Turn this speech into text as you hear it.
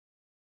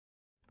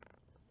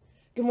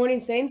Good morning,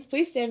 Saints.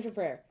 Please stand for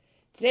prayer.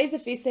 Today is the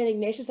feast of St.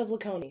 Ignatius of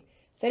Leuconia.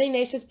 St.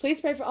 Ignatius, please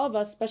pray for all of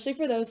us, especially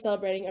for those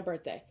celebrating a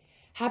birthday.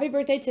 Happy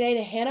birthday today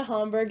to Hannah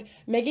Homburg,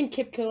 Megan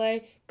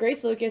Kipkele,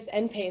 Grace Lucas,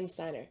 and Peyton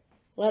Steiner.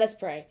 Let us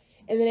pray.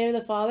 In the name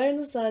of the Father, and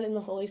the Son, and the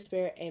Holy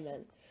Spirit.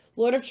 Amen.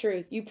 Lord of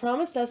truth, you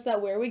promised us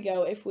that where we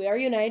go, if we are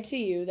united to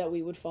you, that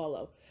we would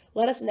follow.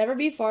 Let us never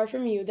be far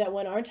from you, that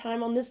when our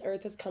time on this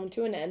earth has come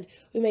to an end,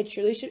 we may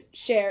truly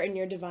share in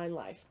your divine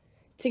life.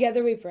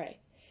 Together we pray.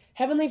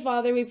 Heavenly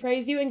Father, we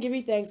praise you and give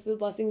you thanks for the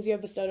blessings you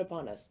have bestowed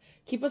upon us.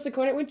 Keep us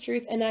accordant with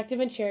truth and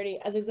active in charity,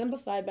 as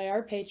exemplified by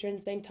our patron,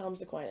 St.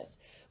 Thomas Aquinas.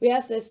 We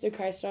ask this through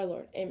Christ our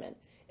Lord. Amen.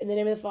 In the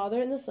name of the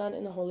Father, and the Son,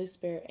 and the Holy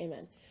Spirit.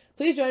 Amen.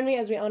 Please join me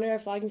as we honor our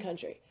flag and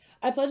country.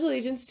 I pledge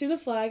allegiance to the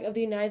flag of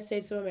the United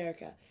States of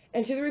America,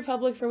 and to the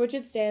republic for which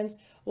it stands,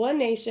 one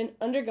nation,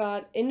 under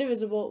God,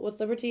 indivisible, with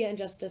liberty and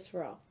justice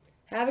for all.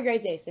 Have a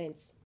great day,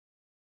 Saints.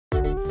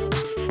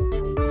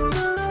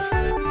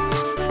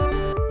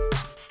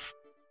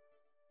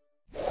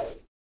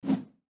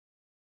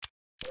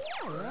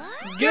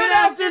 Good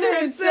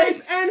afternoon,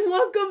 Saints, and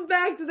welcome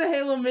back to the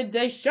Halo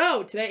Midday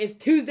Show. Today is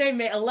Tuesday,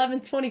 May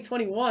 11th,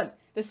 2021.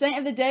 The saint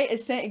of the day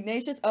is St.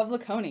 Ignatius of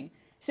Leuconia.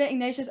 St.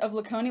 Ignatius of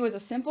Leuconia was a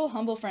simple,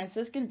 humble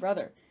Franciscan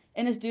brother.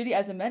 In his duty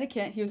as a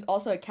mendicant, he was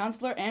also a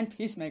counselor and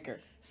peacemaker.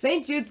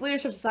 St. Jude's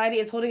Leadership Society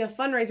is holding a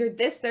fundraiser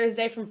this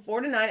Thursday from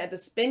 4 to 9 at the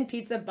Spin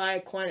Pizza by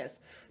Aquinas.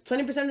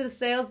 20% of the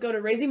sales go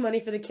to raising money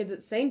for the kids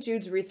at St.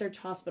 Jude's Research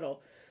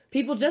Hospital.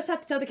 People just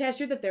have to tell the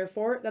cashier that they're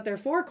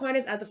for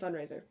Aquinas at the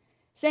fundraiser.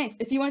 Saints,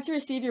 if you want to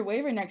receive your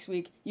waiver next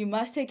week, you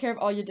must take care of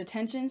all your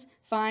detentions,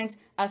 fines,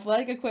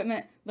 athletic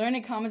equipment,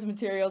 learning commons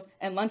materials,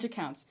 and lunch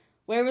accounts.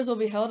 Waivers will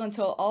be held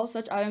until all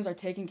such items are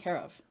taken care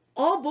of.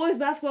 All boys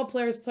basketball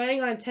players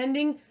planning on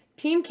attending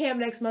team camp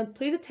next month,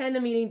 please attend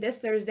a meeting this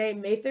Thursday,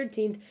 May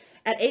 13th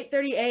at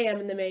 8:30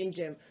 a.m. in the main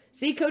gym.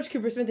 See Coach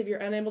Coopersmith if you're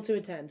unable to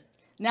attend.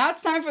 Now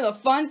it's time for the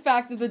fun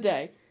fact of the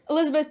day.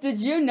 Elizabeth, did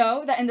you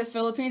know that in the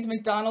Philippines,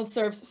 McDonald's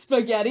serves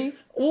spaghetti?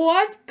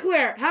 What?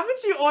 Claire,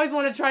 haven't you always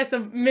wanted to try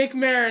some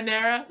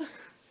McMarinara?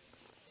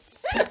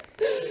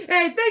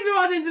 Hey, thanks for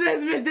watching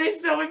today's Midday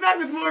Show. We'll be back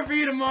with more for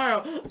you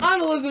tomorrow.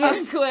 I'm Elizabeth.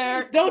 I'm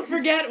Claire. Don't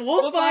forget,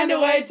 we'll find a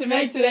way to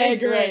make today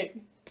great.